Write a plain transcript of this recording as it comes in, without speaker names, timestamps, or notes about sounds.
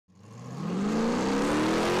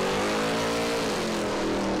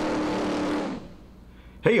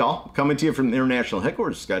Hey y'all, coming to you from the international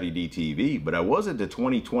headquarters of ScottieDTV, but I was at the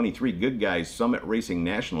 2023 Goodguys Summit Racing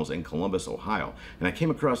Nationals in Columbus, Ohio, and I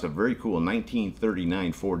came across a very cool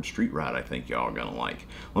 1939 Ford Street Rod I think y'all are gonna like.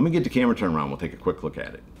 Let me get the camera turned around, we'll take a quick look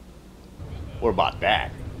at it. What about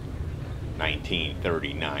that?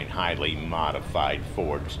 1939 highly modified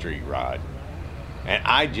Ford Street Rod. And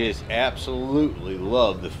I just absolutely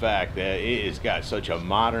love the fact that it has got such a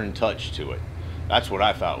modern touch to it. That's what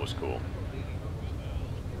I thought was cool.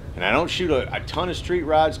 And I don't shoot a ton of street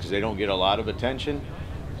rods because they don't get a lot of attention.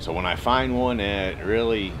 So when I find one that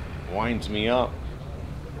really winds me up,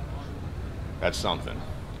 that's something.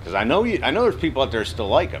 Because I know there's people out there still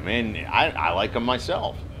like them, and I like them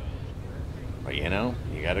myself. But you know,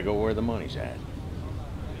 you got to go where the money's at.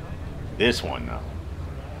 This one though,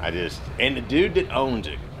 and the dude that owns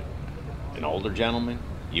it, an older gentleman,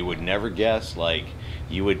 you would never guess. Like,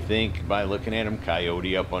 you would think by looking at him,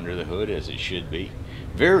 Coyote up under the hood, as it should be.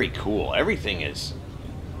 Very cool. Everything is,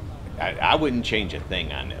 I wouldn't change a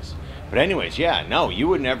thing on this. But anyways, yeah, no, you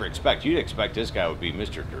would never expect. You'd expect this guy would be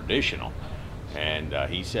Mr. Traditional. And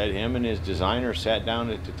he said him and his designer sat down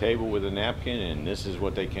at the table with a napkin, and this is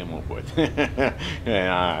what they came up with.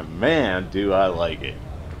 And man, do I like it.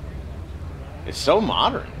 It's so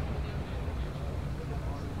modern.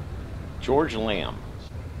 George Lamb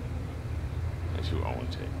is who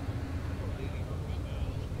owns it.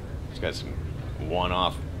 It's got some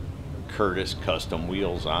one-off Curtis custom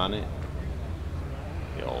wheels on it.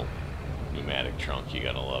 The old pneumatic trunk, you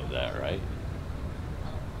gotta love that, right?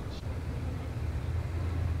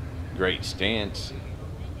 Great stance.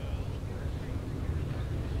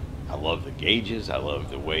 I love the gauges. I love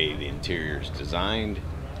the way the interior is designed.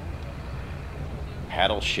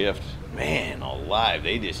 Paddle shift, man alive,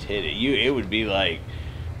 they just hit it. It would be like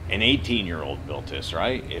an 18-year-old built this,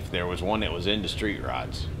 right? If there was one that was into street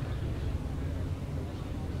rods.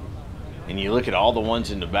 And you look at all the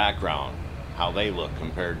ones in the background, how they look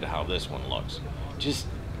compared to how this one looks.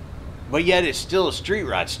 But yet it's still a street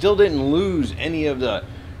rod. Still didn't lose any of the,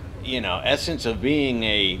 essence of being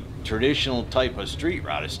a traditional type of street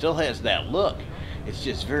rod. It still has that look. It's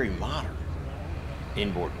just very modern.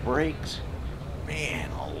 Inboard brakes.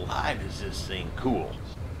 Man alive, is this thing cool.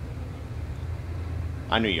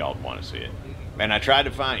 I knew y'all would want to see it. And I tried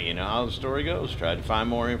to find, you know how the story goes, tried to find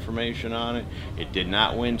more information on it. It did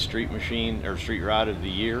not win Street Rod of the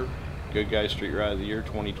Year, Goodguys Street Rod of the Year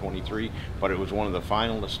 2023, but it was one of the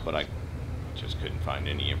finalists, but I just couldn't find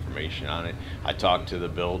any information on it. I talked to the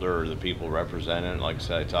builder or the people representing it. Like I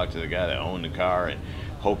said, I talked to the guy that owned the car and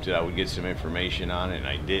hoped that I would get some information on it, and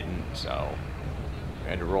I didn't, so I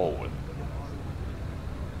had to roll with it.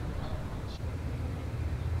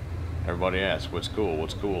 Everybody asks, what's cool,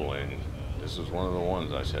 what's cool? And this was one of the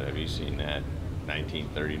ones. I said, have you seen that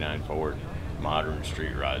 1939 Ford modern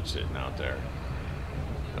street rod sitting out there?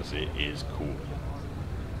 Because it is cool.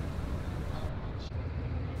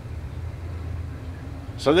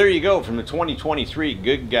 So there you go, from the 2023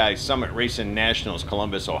 Goodguys Summit Racing Nationals,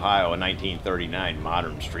 Columbus, Ohio, a 1939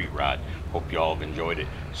 modern street rod. Hope you all have enjoyed it.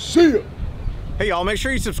 See ya! Hey y'all, make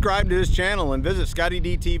sure you subscribe to this channel and visit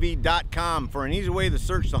ScottieDTV.com for an easy way to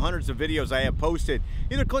search the hundreds of videos I have posted.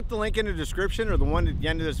 Either click the link in the description or the one at the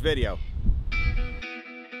end of this video.